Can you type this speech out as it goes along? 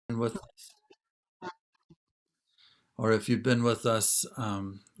with or if you've been with us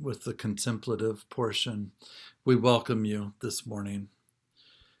with the contemplative portion, we welcome you this morning.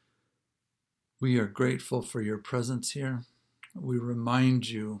 We are grateful for your presence here. We remind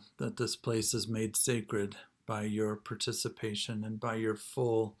you that this place is made sacred by your participation and by your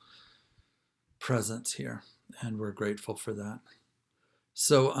full presence here, and we're grateful for that.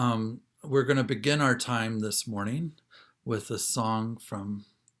 So, we're going to begin our time this morning with a song from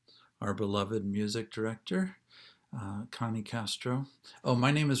our beloved music director, Connie Castro. Oh,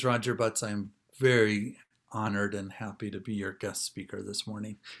 my name is Roger Butts. I'm very honored and happy to be your guest speaker this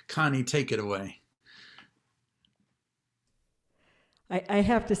morning. Connie, take it away. I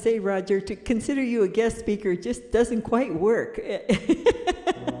have to say, Roger, to consider you a guest speaker just doesn't quite work.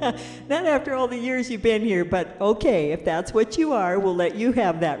 Not after all the years you've been here, but okay, if that's what you are, we'll let you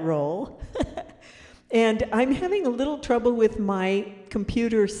have that role. And I'm having a little trouble with my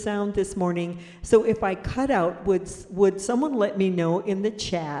computer sound this morning, so if I cut out, would someone let me know in the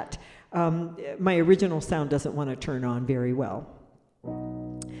chat? My original sound doesn't want to turn on very well.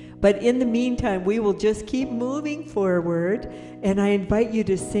 But in the meantime, we will just keep moving forward, and I invite you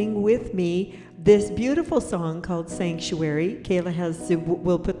to sing with me this beautiful song called Sanctuary. Kayla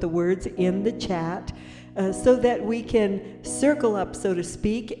will put the words in the chat so that we can circle up, so to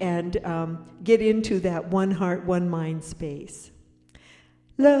speak, and get into that one heart, one mind space.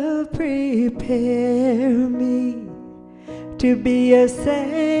 Love, prepare me to be a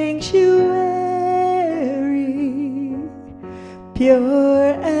sanctuary,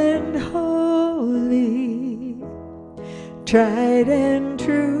 pure and holy, tried and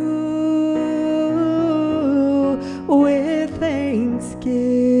true. With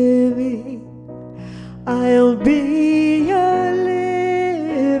thanksgiving, I'll be a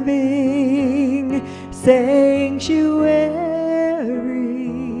living sanctuary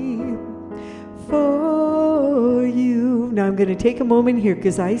for you. Now I'm going to take a moment here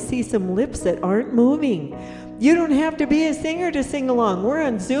because I see some lips that aren't moving. You don't have to be a singer to sing along. We're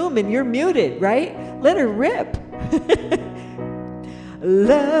on Zoom and you're muted, right? Let her rip.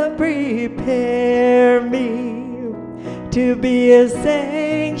 Love, prepare me to be a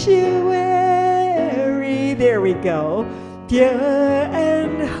sanctuary. There we go. Pure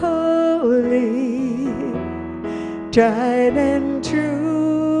and holy, tried and true.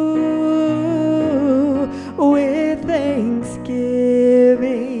 With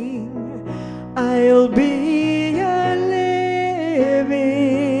thanksgiving, I'll be a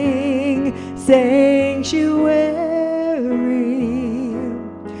living sanctuary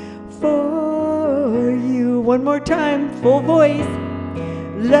for you. One more time, full voice.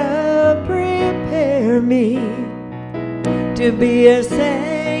 Love, prepare me to be a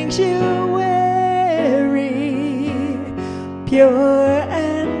sanctuary, pure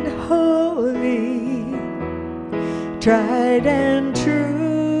and holy, tried and true.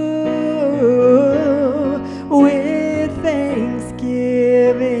 With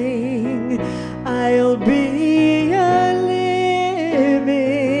thanksgiving, I'll be a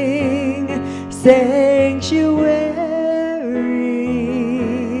living sanctuary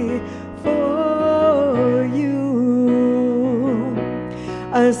for you,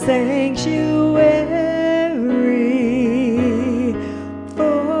 a sanctuary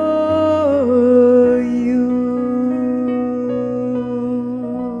for you.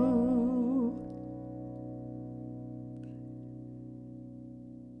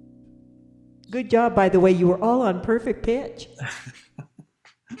 Good job, by the way. You were all on perfect pitch.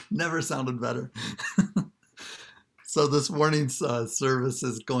 Never sounded better. So this morning's service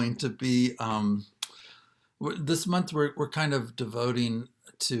is going to be, this month we're kind of devoting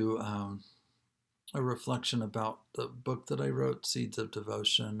to a reflection about the book that I wrote, Seeds of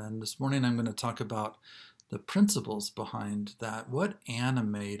Devotion. And this morning I'm going to talk about the principles behind that. What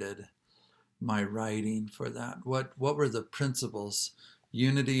animated my writing for that? What were the principles,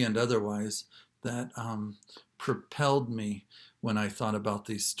 unity and otherwise, that propelled me when I thought about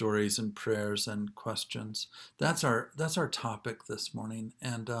these stories and prayers and questions? That's our topic this morning,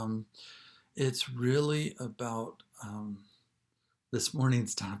 and it's really about this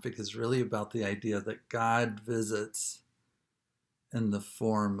morning's topic is really about the idea that God visits in the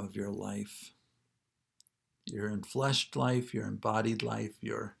form of your life, your enfleshed life, your embodied life,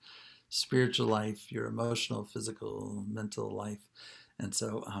 your spiritual life, your emotional, physical, mental life. And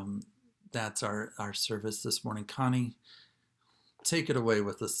so that's our service this morning. Connie, take it away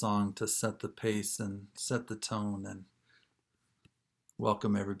with a song to set the pace and set the tone and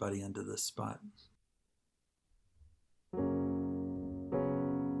welcome everybody into this spot.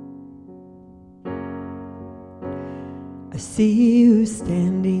 A See you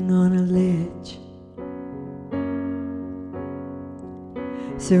standing on a ledge,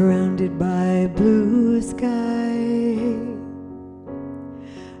 surrounded by blue sky.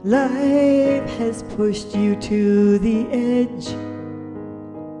 Life has pushed you to the edge,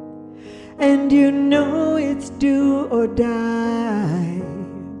 and you know it's do or die.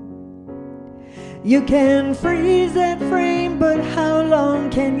 You can freeze that frame, but how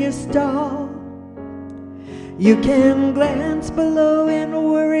long can you stall? You can glance below and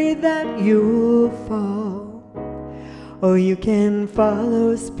worry that you'll fall, or you can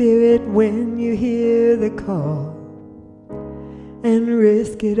follow spirit when you hear the call and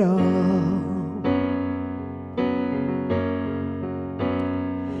risk it all.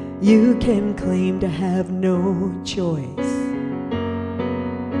 You can claim to have no choice.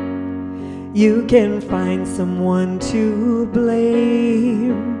 You can find someone to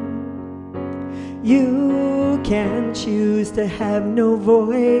blame. You can choose to have no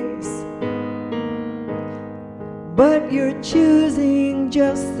voice, but you're choosing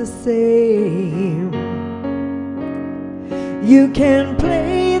just the same. You can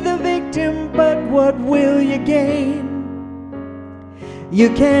play the victim, but what will you gain?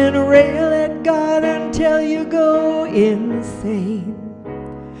 You can rail at God until you go insane,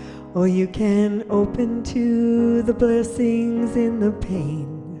 or you can open to the blessings in the pain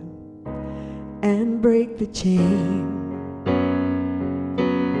and break the chain.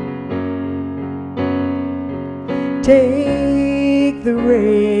 Take the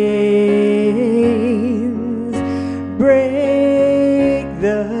reins, break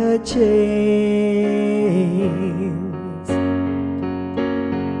the chains.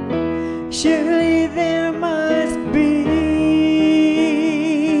 Surely there must be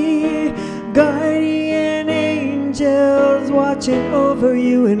guardian angels watching over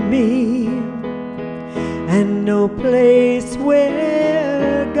you and me, and no place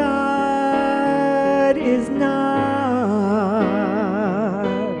where God is not.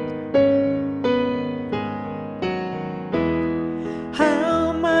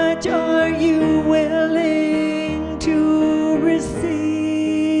 How much are you willing to receive?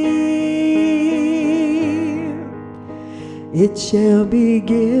 It shall be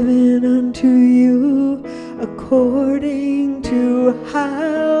given unto you according to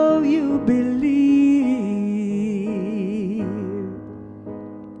how you believe.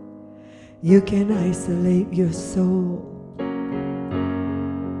 You can isolate your soul.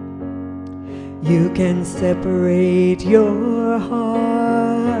 You can separate your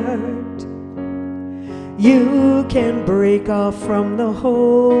heart. You can break off from the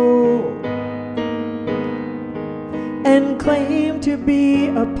whole and claim to be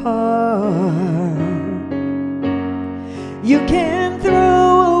apart. You can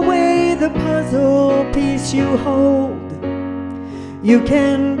throw away the puzzle piece you hold. You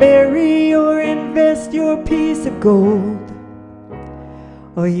can bury or invest your piece of gold,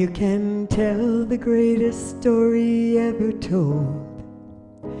 or you can tell the greatest story ever told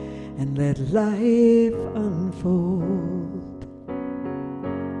and let life unfold.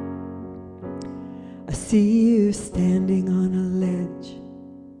 I see you standing on a ledge,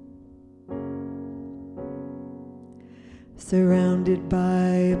 surrounded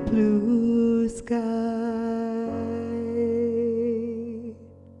by blue sky.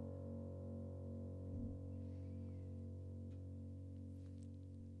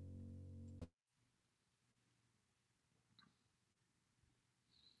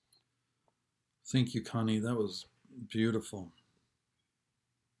 Thank you, Connie. That was beautiful.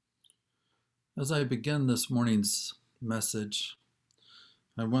 As I begin this morning's message,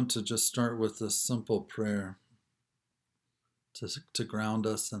 I want to just start with this simple prayer to ground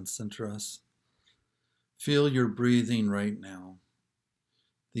us and center us. Feel your breathing right now.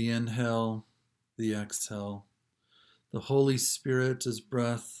 The inhale, the exhale. The Holy Spirit is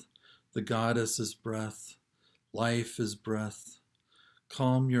breath. The Goddess is breath. Life is breath.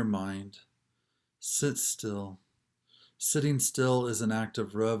 Calm your mind. Sit still. Sitting still is an act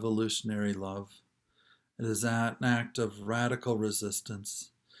of revolutionary love. It is an act of radical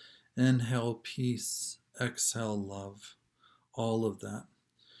resistance. Inhale peace, exhale love. All of that.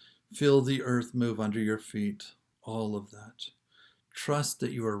 Feel the earth move under your feet. All of that. Trust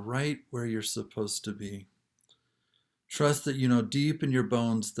that you are right where you're supposed to be. Trust that you know deep in your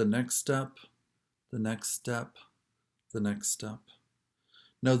bones the next step, the next step, the next step.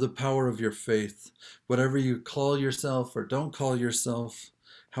 Know the power of your faith. Whatever you call yourself or don't call yourself,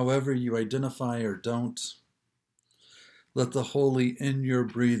 however you identify or don't, let the holy in your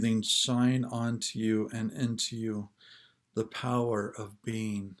breathing shine onto you and into you the power of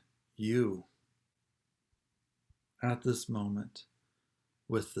being you. at this moment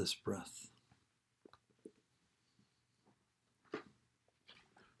with this breath.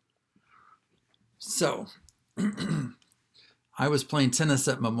 So, I was playing tennis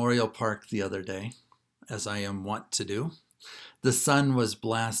at Memorial Park the other day, as I am wont to do. The sun was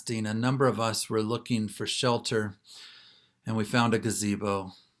blasting. A number of us were looking for shelter, and we found a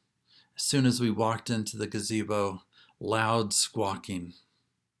gazebo. As soon as we walked into the gazebo, loud squawking.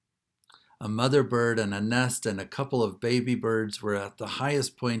 A mother bird and a nest and a couple of baby birds were at the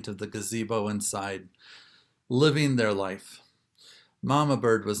highest point of the gazebo inside, living their life. Mama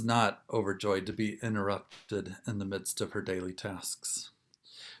bird was not overjoyed to be interrupted in the midst of her daily tasks.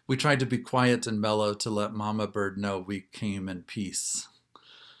 We tried to be quiet and mellow to let Mama bird know we came in peace.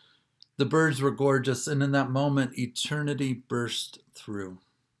 The birds were gorgeous, and in that moment, eternity burst through.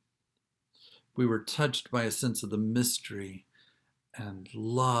 We were touched by a sense of the mystery and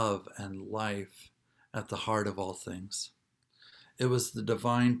love and life at the heart of all things. It was the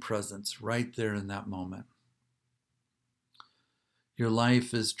divine presence right there in that moment. Your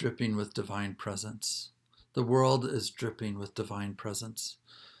life is dripping with divine presence. The world is dripping with divine presence.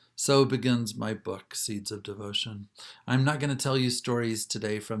 So begins my book, Seeds of Devotion. I'm not going to tell you stories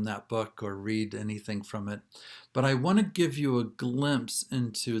today from that book or read anything from it, but I want to give you a glimpse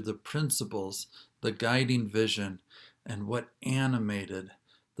into the principles, the guiding vision, and what animated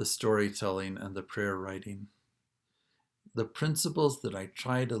the storytelling and the prayer writing. The principles that I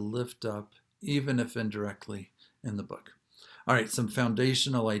try to lift up, even if indirectly, in the book. All right, some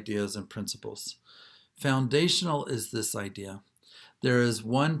foundational ideas and principles. Foundational is this idea. There is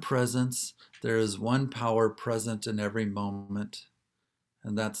one presence, there is one power present in every moment,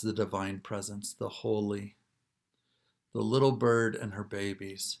 and that's the divine presence, the holy. The little bird and her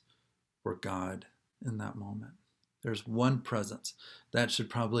babies were God in that moment. There's one presence. That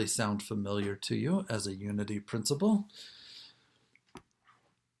should probably sound familiar to you as a unity principle.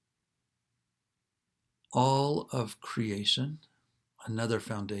 All of creation, another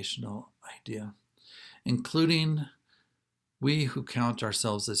foundational idea, including we who count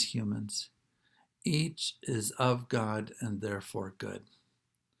ourselves as humans, each is of God and therefore good.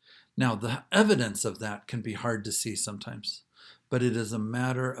 Now, the evidence of that can be hard to see sometimes, but it is a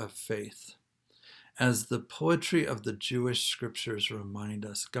matter of faith. As the poetry of the Jewish scriptures remind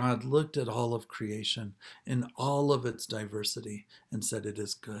us, God looked at all of creation in all of its diversity and said it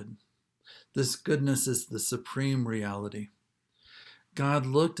is good. This goodness is the supreme reality. God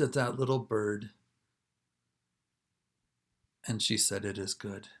looked at that little bird and she said it is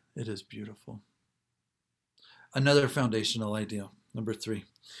good. It is beautiful. Another foundational idea, number 3,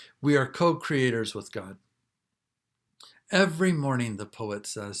 we are co-creators with God. Every morning, the poet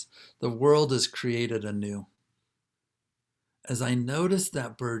says, the world is created anew. As I noticed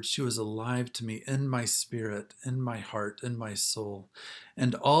that bird, she was alive to me in my spirit, in my heart, in my soul.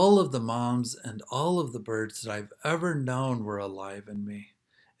 And all of the moms and all of the birds that I've ever known were alive in me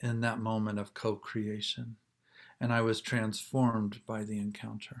in that moment of co-creation. And I was transformed by the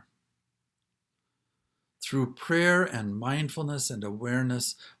encounter. Through prayer and mindfulness and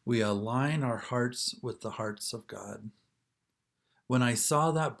awareness, we align our hearts with the hearts of God. When I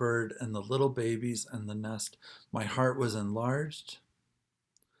saw that bird and the little babies and the nest, my heart was enlarged,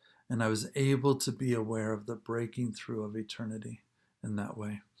 and I was able to be aware of the breaking through of eternity in that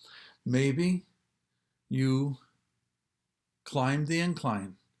way. Maybe you climbed the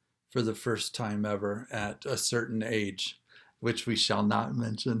incline for the first time ever at a certain age, which we shall not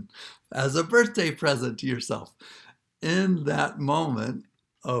mention, as a birthday present to yourself. In that moment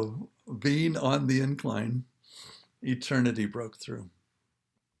of being on the incline, eternity broke through.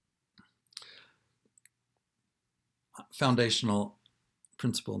 Foundational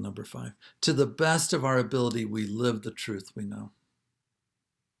principle number 5. To the best of our ability, we live the truth we know.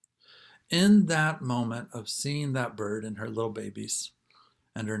 In that moment of seeing that bird and her little babies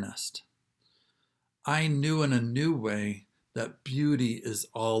and her nest, I knew in a new way that beauty is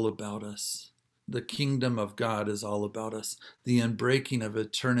all about us. The kingdom of God is all about us. The unbreaking of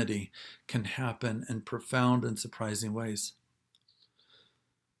eternity can happen in profound and surprising ways.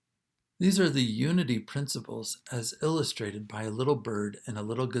 These are the unity principles as illustrated by a little bird in a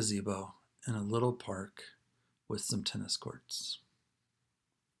little gazebo in a little park with some tennis courts.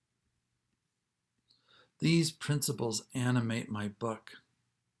 These principles animate my book.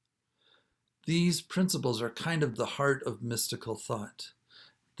 These principles are kind of the heart of mystical thought.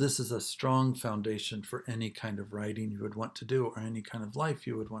 This is a strong foundation for any kind of writing you would want to do or any kind of life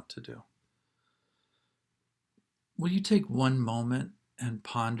you would want to do. Will you take one moment and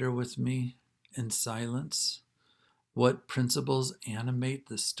ponder with me in silence what principles animate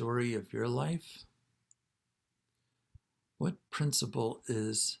the story of your life? What principle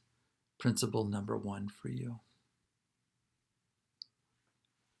is principle number one for you?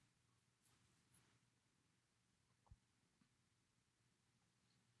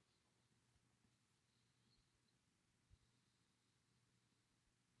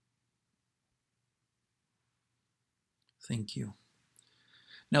 Thank you.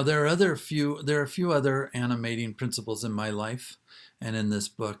 Now there are a few other animating principles in my life and in this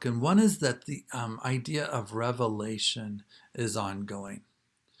book, and one is that the idea of revelation is ongoing.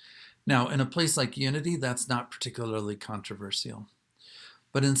 Now, in a place like Unity, that's not particularly controversial,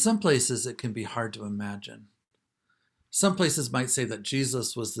 but in some places it can be hard to imagine. Some places might say that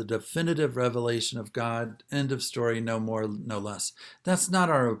Jesus was the definitive revelation of God, end of story, no more, no less. That's not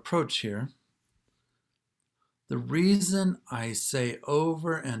our approach here. The reason I say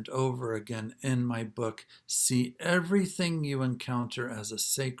over and over again in my book, see everything you encounter as a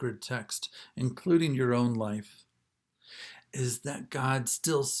sacred text, including your own life, is that God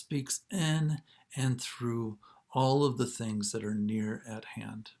still speaks in and through all of the things that are near at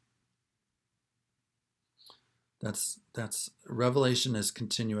hand. That's revelation is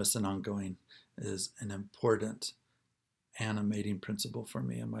continuous and ongoing, is an important animating principle for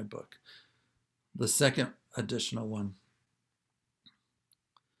me in my book. The second additional one,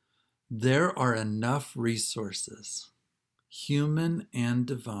 there are enough resources, human and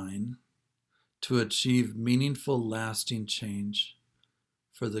divine, to achieve meaningful, lasting change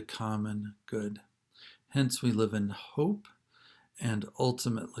for the common good. Hence, we live in hope and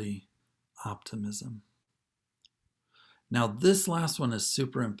ultimately optimism. Now, this last one is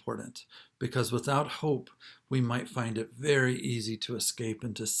super important because without hope, we might find it very easy to escape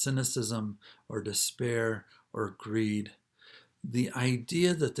into cynicism or despair or greed. The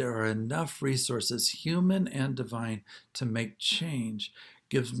idea that there are enough resources, human and divine, to make change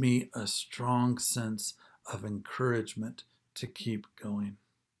gives me a strong sense of encouragement to keep going.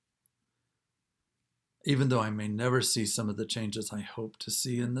 Even though I may never see some of the changes I hope to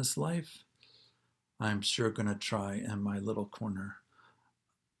see in this life, I'm sure going to try in my little corner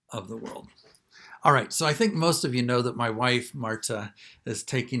of the world. All right, so I think most of you know that my wife, Marta, is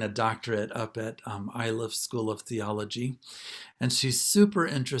taking a doctorate up at Iliff School of Theology, and she's super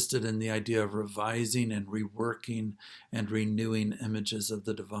interested in the idea of revising and reworking and renewing images of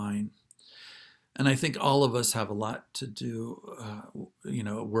the divine. And I think all of us have a lot to do,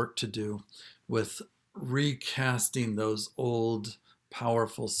 work to do with recasting those old,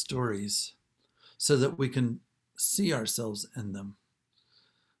 powerful stories so that we can see ourselves in them.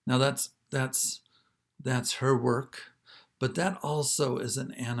 Now that's her work, but that also is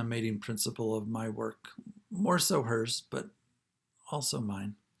an animating principle of my work, more so hers, but also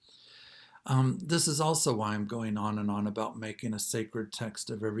mine. This is also why I'm going on and on about making a sacred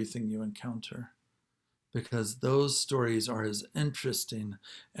text of everything you encounter, because those stories are as interesting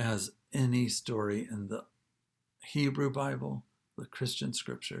as any story in the Hebrew Bible, the Christian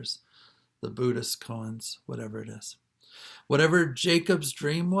scriptures, the Buddhist koans, whatever it is. Whatever Jacob's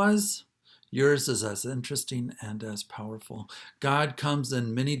dream was, yours is as interesting and as powerful. God comes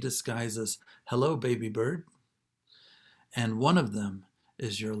in many disguises. Hello, baby bird. And one of them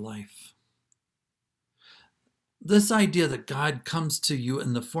is your life. This idea that God comes to you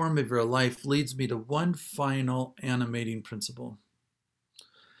in the form of your life leads me to one final animating principle.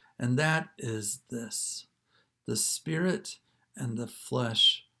 And that is this: the spirit and the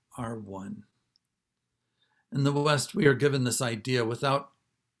flesh are one. In the West, we are given this idea without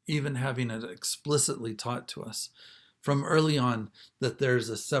even having it explicitly taught to us from early on, that there's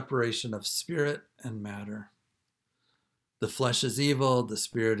a separation of spirit and matter. The flesh is evil, the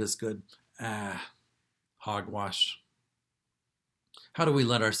spirit is good. Hogwash. How do we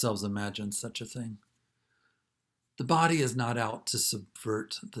let ourselves imagine such a thing? The body is not out to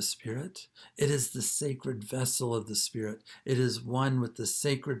subvert the spirit. It is the sacred vessel of the spirit. It is one with the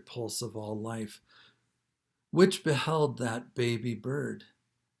sacred pulse of all life, which beheld that baby bird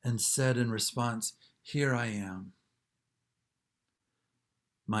and said in response, "Here I am."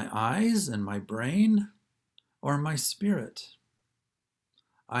 My eyes and my brain, or my spirit?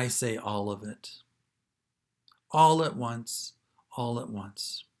 I say all of it. All at once, all at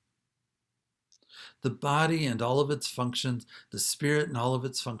once. The body and all of its functions, the spirit and all of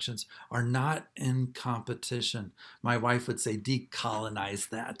its functions are not in competition. My wife would say, decolonize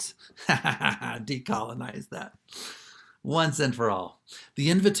that. Decolonize that. Once and for all.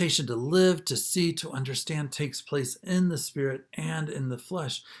 The invitation to live, to see, to understand takes place in the spirit and in the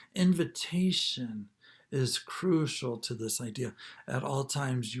flesh. Invitation is crucial to this idea. At all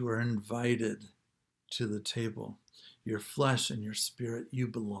times, you are invited to the table. Your flesh and your spirit, you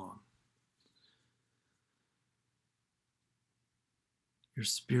belong. your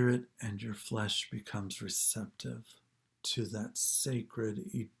spirit and your flesh becomes receptive to that sacred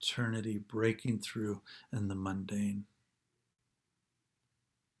eternity breaking through in the mundane.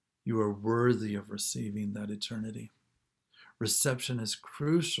 You are worthy of receiving that eternity. Reception is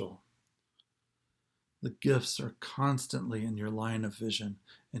crucial. The gifts are constantly in your line of vision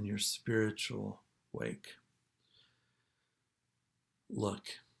in your spiritual wake. Look,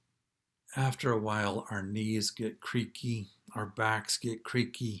 after a while, our knees get creaky, our backs get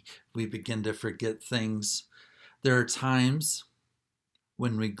creaky, we begin to forget things. There are times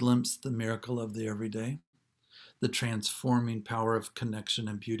when we glimpse the miracle of the everyday, the transforming power of connection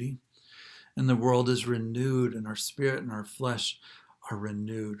and beauty, and the world is renewed, and our spirit and our flesh are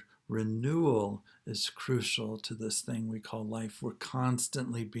renewed. Renewal is crucial to this thing we call life. We're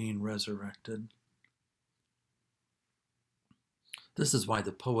constantly being resurrected. This is why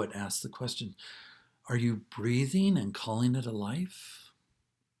the poet asked the question, are you breathing and calling it a life?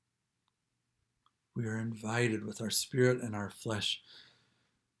 We are invited with our spirit and our flesh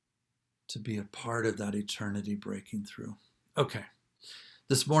to be a part of that eternity breaking through. Okay,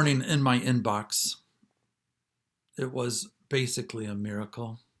 this morning in my inbox, it was basically a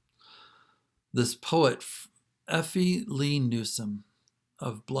miracle. This poet, Effie Lee Newsom,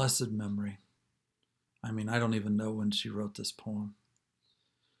 of blessed memory. I mean, I don't even know when she wrote this poem.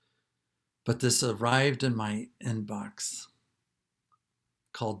 But this arrived in my inbox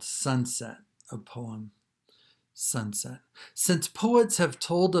called Sunset, a poem. Sunset. Since poets have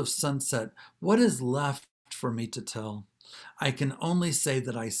told of sunset, what is left for me to tell? I can only say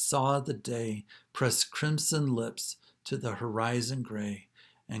that I saw the day press crimson lips to the horizon gray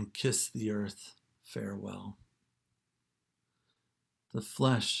and kiss the earth farewell. The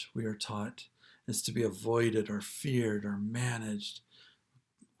flesh, we are taught, is to be avoided or feared or managed.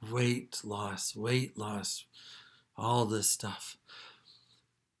 Weight loss, all this stuff.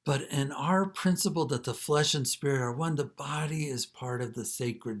 But in our principle that the flesh and spirit are one, the body is part of the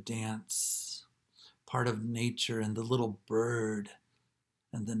sacred dance, part of nature and the little bird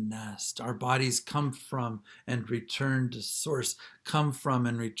and the nest. Our bodies come from and return to source, come from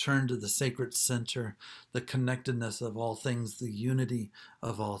and return to the sacred center, the connectedness of all things, the unity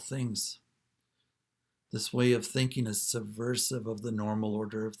of all things. This way of thinking is subversive of the normal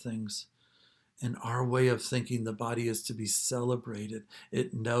order of things. In our way of thinking, the body is to be celebrated.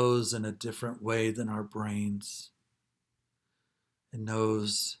 It knows in a different way than our brains. It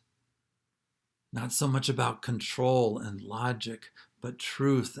knows not so much about control and logic, but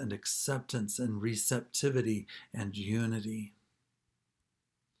truth and acceptance and receptivity and unity.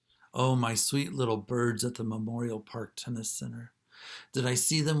 Oh, my sweet little birds at the Memorial Park Tennis Center. Did I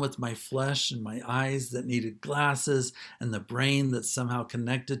see them with my flesh and my eyes that needed glasses and the brain that somehow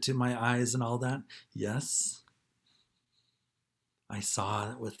connected to my eyes and all that? Yes. I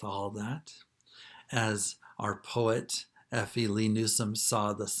saw it with all that. As our poet, Effie Lee Newsom,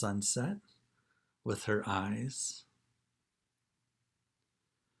 saw the sunset with her eyes.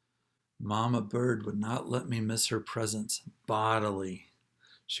 Mama Bird would not let me miss her presence bodily.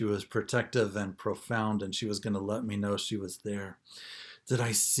 She was protective and profound, and she was going to let me know she was there. Did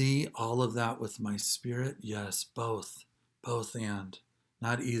I see all of that with my spirit? Yes, both and,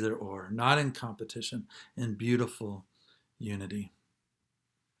 not either or, not in competition, in beautiful unity.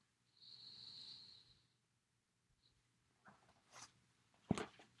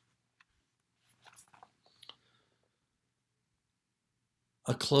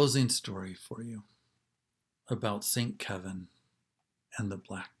 A closing story for you about St. Kevin and the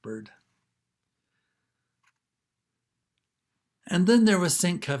blackbird. And then there was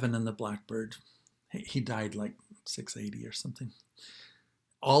St. Kevin and the blackbird. He died like 680 or something.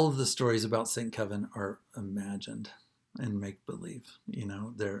 All of the stories about St. Kevin are imagined and make-believe,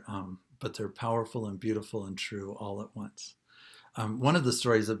 but they're powerful and beautiful and true all at once. One of the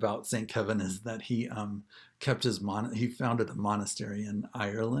stories about St. Kevin is that he he founded a monastery in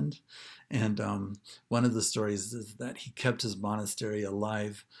Ireland, and one of the stories is that he kept his monastery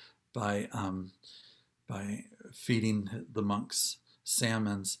alive by feeding the monks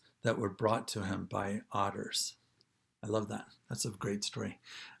salmons that were brought to him by otters. I love that. That's a great story.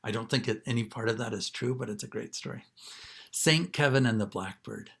 I don't think any part of that is true, but it's a great story. St. Kevin and the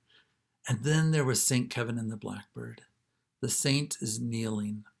blackbird. And then there was St. Kevin and the blackbird. The saint is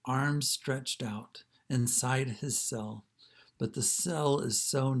kneeling, arms stretched out, inside his cell, but the cell is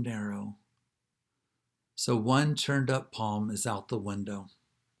so narrow. So one turned up palm is out the window,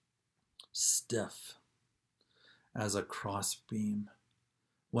 stiff as a crossbeam,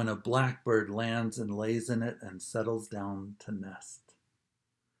 when a blackbird lands and lays in it and settles down to nest.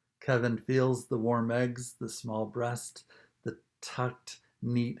 Kevin feels the warm eggs, the small breast, the tucked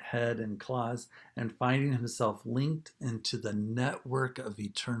neat head and claws, and finding himself linked into the network of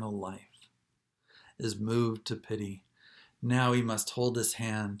eternal life, is moved to pity. Now he must hold his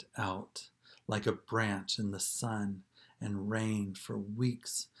hand out like a branch in the sun and rain for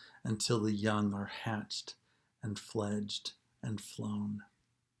weeks until the young are hatched and fledged and flown.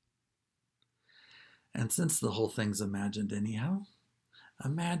 And since the whole thing's imagined anyhow,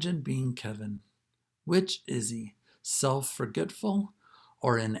 imagine being Kevin. Which is he? Self-forgetful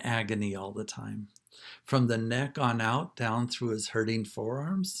or in agony all the time? From the neck on out, down through his hurting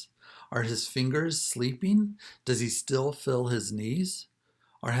forearms? Are his fingers sleeping? Does he still feel his knees?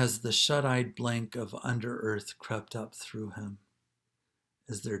 Or has the shut-eyed blank of under-earth crept up through him?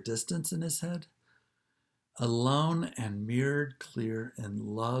 Is there distance in his head? Alone and mirrored clear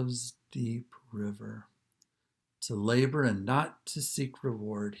in love's deep river. To labor and not to seek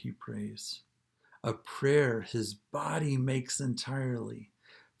reward, he prays. A prayer his body makes entirely,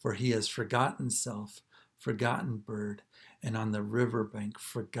 for he has forgotten self, forgotten bird, and on the riverbank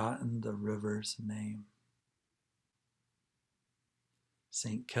forgotten the river's name.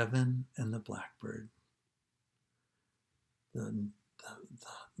 St. Kevin and the Blackbird. The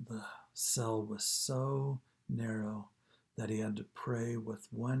cell was so narrow that he had to pray with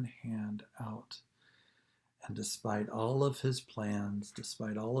one hand out. And despite all of his plans,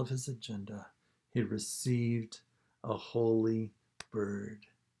 despite all of his agenda, he received a holy bird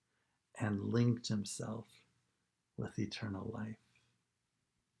and linked himself with eternal life.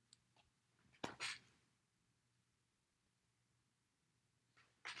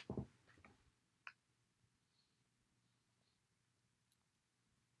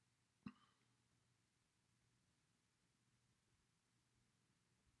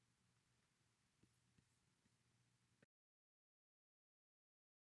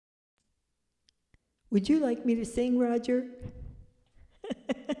 Would you like me to sing, Roger?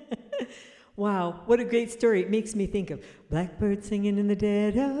 Wow, what a great story. It makes me think of blackbird singing in the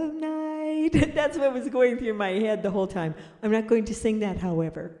dead of night. That's what was going through my head the whole time. I'm not going to sing that,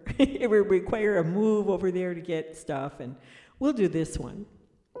 however. It would require a move over there to get stuff, and we'll do this one.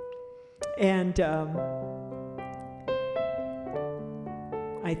 And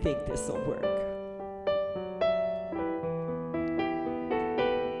I think this will work.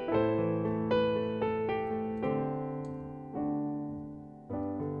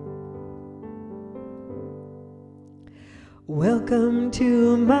 Welcome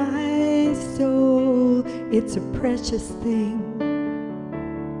to my soul, it's a precious thing.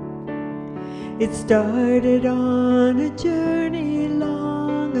 It started on a journey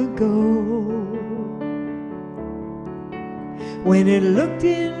long ago, when it looked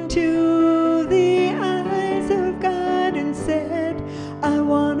into the eyes of God and said, I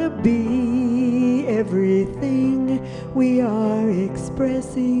want to be everything we are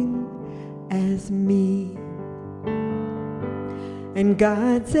expressing as me. And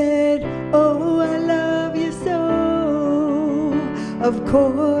God said, oh, I love you so. Of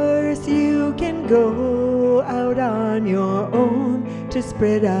course you can go out on your own to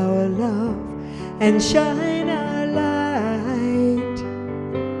spread our love and shine our light.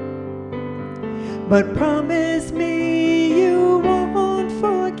 But promise me you won't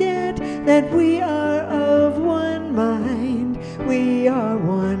forget that we are of one mind. We are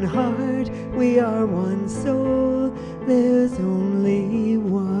one heart, we are one soul. There's only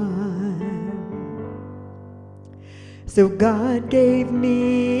one. So God gave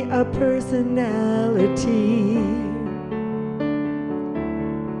me a personality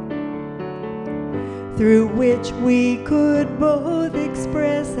through which we could both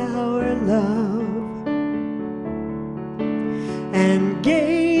express our love, and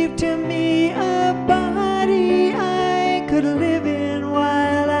gave to me a body I could live in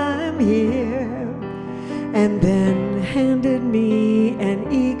while I'm here, and then handed me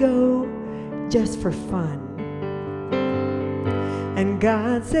an ego just for fun. And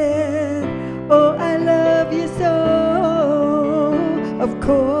God said, oh, I love you so. Of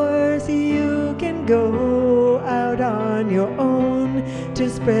course you can go out on your own to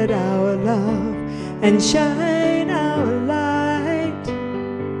spread our love and shine our light.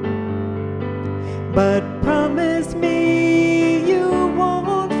 But promise me you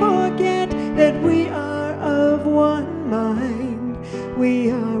won't forget that we are of one mind.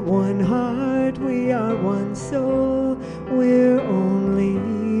 We are one heart, we are one soul, we're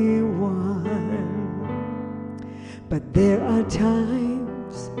only one. But there are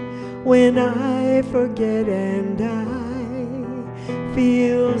times when I forget and I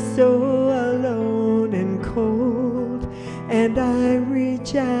feel so alone and cold, and I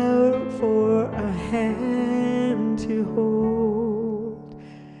reach out for a hand to hold.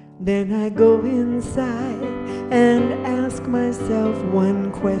 Then I go inside and ask myself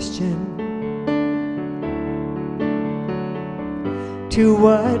one question. To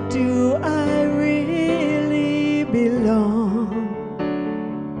what do I really belong?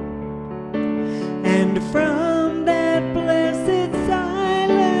 And from that blessed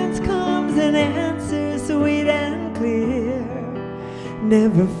silence comes an answer sweet and clear.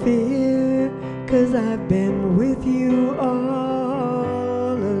 Never fear, 'cause I've been with you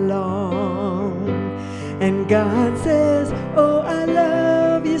all along. And God says, oh, I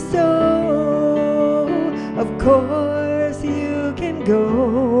love you so. Of course you can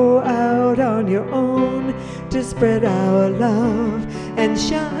go out on your own to spread our love and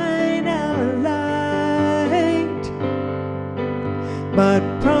shine our light. But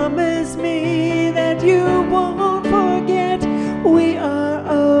promise me that you won't forget we are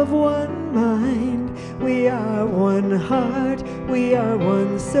of one mind, we are one heart, we are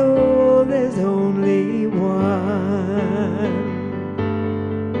one soul, there's only one.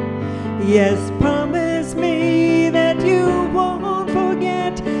 Yes, promise me that you won't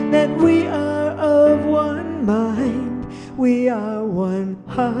forget that we are of one mind, we are one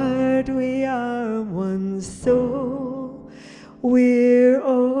heart, we are one soul, we're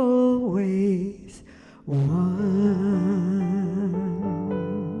always one.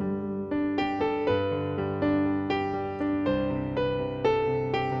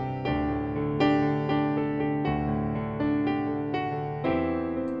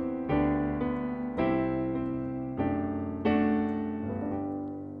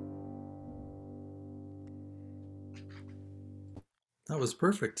 That was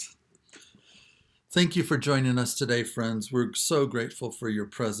perfect. Thank you for joining us today, friends. We're so grateful for your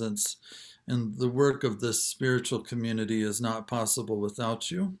presence. And the work of this spiritual community is not possible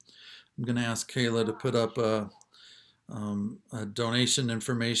without you. I'm going to ask Kayla to put up a donation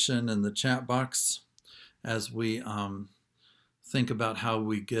information in the chat box as we think about how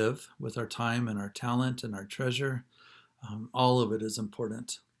we give with our time and our talent and our treasure. All of it is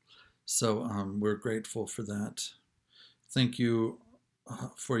important. So we're grateful for that. Thank you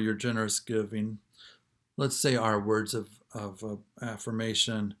for your generous giving. Let's say our words of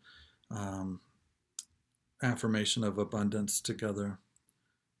affirmation, affirmation of abundance together.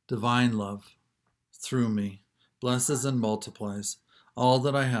 Divine love through me blesses and multiplies all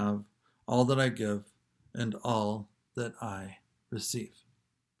that I have, all that I give, and all that I receive.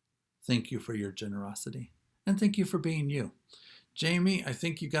 Thank you for your generosity, and thank you for being you. Jamie, I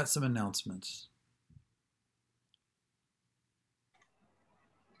think you got some announcements.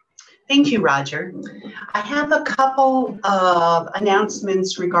 Thank you, Roger. I have a couple of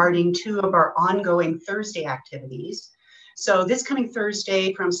announcements regarding two of our ongoing Thursday activities. So this coming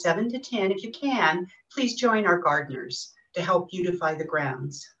Thursday from 7 to 10, if you can, please join our gardeners to help beautify the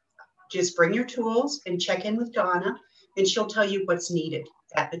grounds. Just bring your tools and check in with Donna, and she'll tell you what's needed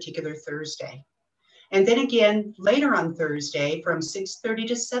that particular Thursday. And then again, later on Thursday from 6:30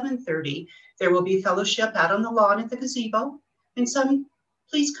 to 7:30, there will be fellowship out on the lawn at the gazebo. And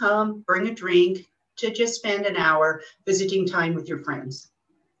please come, bring a drink to just spend an hour visiting time with your friends.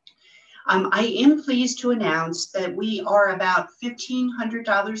 I am pleased to announce that we are about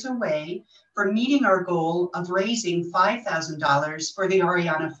 $1,500 away from meeting our goal of raising $5,000 for the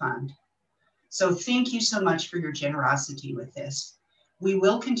Ariana Fund. So thank you so much for your generosity with this. We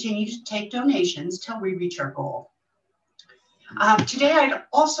will continue to take donations till we reach our goal. Today, I'd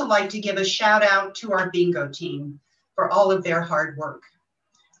also like to give a shout out to our bingo team for all of their hard work.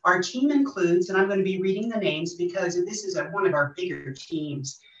 Our team includes, and I'm going to be reading the names because this is one of our bigger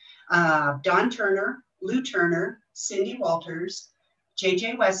teams, Don Turner, Lou Turner, Cindy Walters,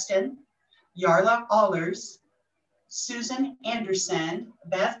 JJ Weston, Yarla Allers, Susan Anderson,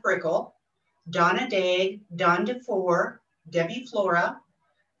 Beth Brickle, Donna Day, Don DeFore, Debbie Flora,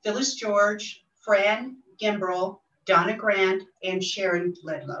 Phyllis George, Fran Gimbrel, Donna Grant, and Sharon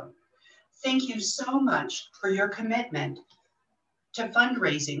Ledlow. Thank you so much for your commitment to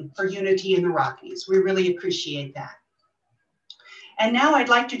fundraising for Unity in the Rockies. We really appreciate that. And now I'd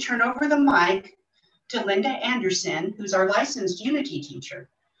like to turn over the mic to Linda Anderson, who's our licensed Unity teacher.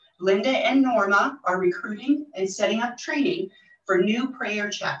 Linda and Norma are recruiting and setting up training for new prayer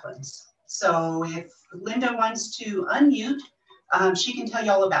chaplains. So if Linda wants to unmute, she can tell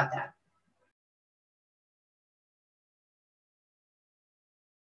you all about that.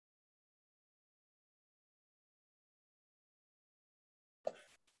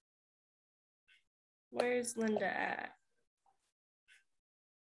 Where's Linda at?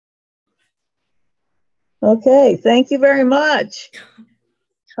 Okay, thank you very much.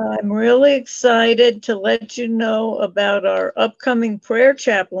 I'm really excited to let you know about our upcoming prayer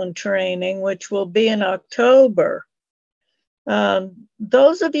chaplain training, which will be in October.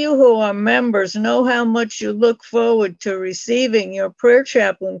 Those of you who are members know how much you look forward to receiving your prayer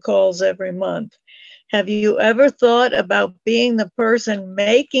chaplain calls every month. Have you ever thought about being the person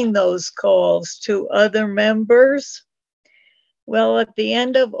making those calls to other members? Well, at the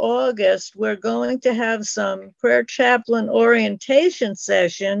end of August, we're going to have some prayer chaplain orientation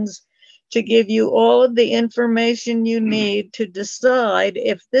sessions to give you all of the information you need to decide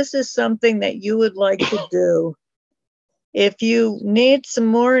if this is something that you would like to do. If you need some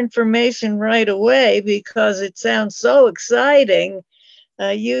more information right away because it sounds so exciting,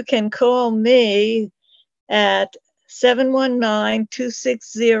 you can call me at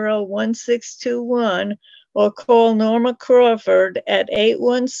 719-260-1621 or call Norma Crawford at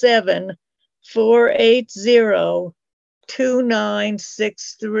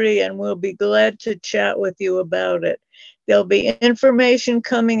 817-480-2963, and we'll be glad to chat with you about it. There'll be information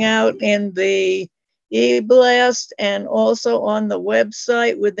coming out in the e-blast and also on the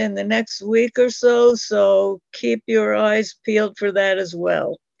website within the next week or so, so keep your eyes peeled for that as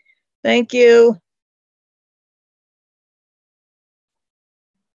well. Thank you.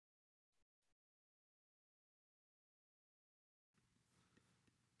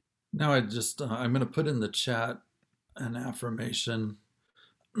 Now I'm going to put in the chat an affirmation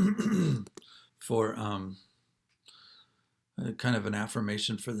for kind of an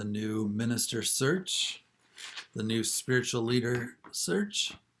affirmation for the new minister search, the new spiritual leader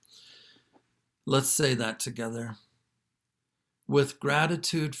search. Let's say that together. With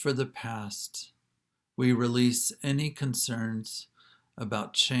gratitude for the past, we release any concerns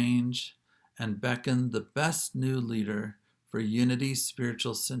about change and beckon the best new leader for Unity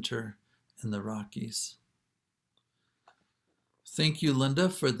Spiritual Center in the Rockies. Thank you, Linda,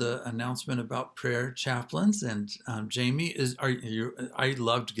 for the announcement about prayer chaplains. And Jamie, I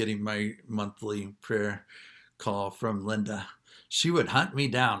loved getting my monthly prayer call from Linda. She would hunt me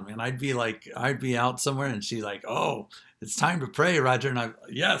down, and I'd be out somewhere, and she's like, "Oh, it's time to pray, Roger." And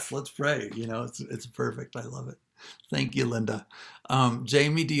yes, let's pray. It's perfect. I love it. Thank you, Linda.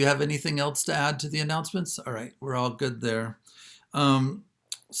 Jamie, do you have anything else to add to the announcements? All right, we're all good there.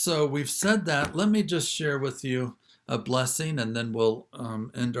 So we've said that. Let me just share with you a blessing, and then we'll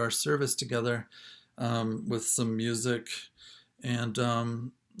end our service together with some music.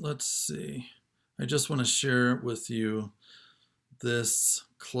 And let's see. I just want to share with you this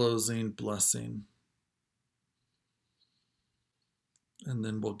closing blessing. And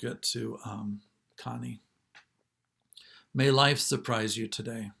then we'll get to Connie. May life surprise you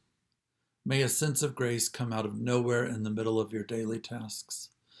today. May a sense of grace come out of nowhere in the middle of your daily tasks.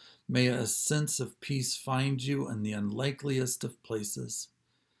 May a sense of peace find you in the unlikeliest of places.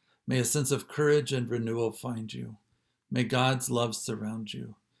 May a sense of courage and renewal find you. May God's love surround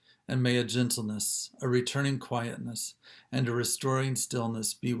you. And may a gentleness, a returning quietness, and a restoring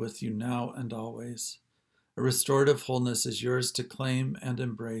stillness be with you now and always. A restorative wholeness is yours to claim and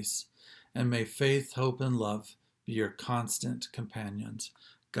embrace. And may faith, hope, and love be your constant companions.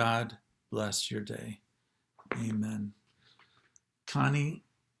 God bless your day. Amen. Connie,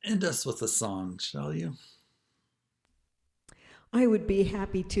 end us with a song, shall you? I would be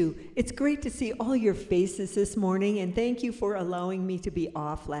happy to. It's great to see all your faces this morning, and thank you for allowing me to be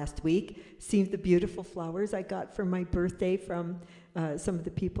off last week. See the beautiful flowers I got for my birthday from some of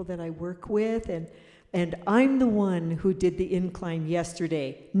the people that I work with, and I'm the one who did the incline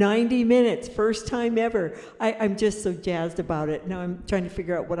yesterday. 90 minutes, first time ever. I'm just so jazzed about it. Now I'm trying to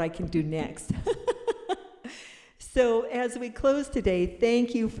figure out what I can do next. So as we close today,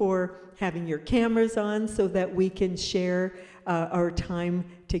 thank you for having your cameras on so that we can share our time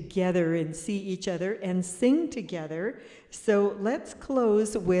together and see each other and sing together. So let's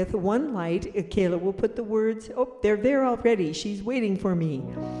close with One Light. Kayla will put the words, oh, they're there already. She's waiting for me.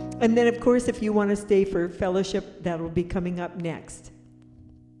 And then, of course, if you want to stay for fellowship, that'll be coming up next.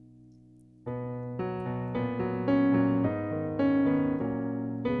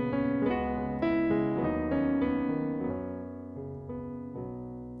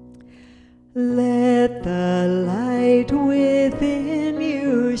 Let the light within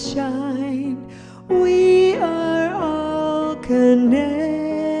you shine. We are all connected.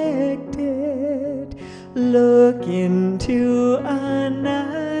 Look into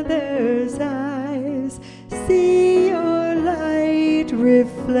another's eyes. See your light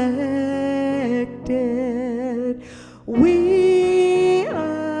reflected. We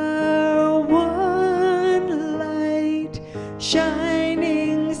are one light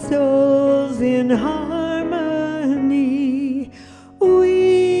shining souls in harmony.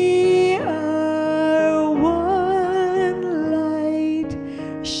 We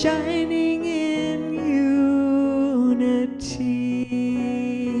shining in unity.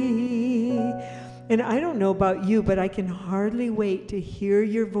 And I don't know about you, but I can hardly wait to hear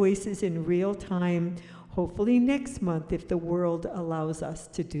your voices in real time. Hopefully next month, if the world allows us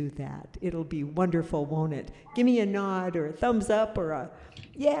to do that. It'll be wonderful, won't it? Give me a nod or a thumbs up or a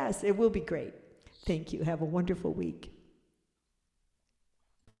yes, it will be great. Thank you. Have a wonderful week.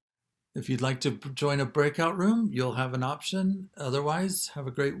 If you'd like to join a breakout room, you'll have an option. Otherwise, have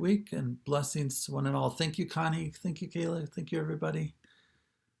a great week and blessings to one and all. Thank you, Connie. Thank you, Kayla. Thank you, everybody.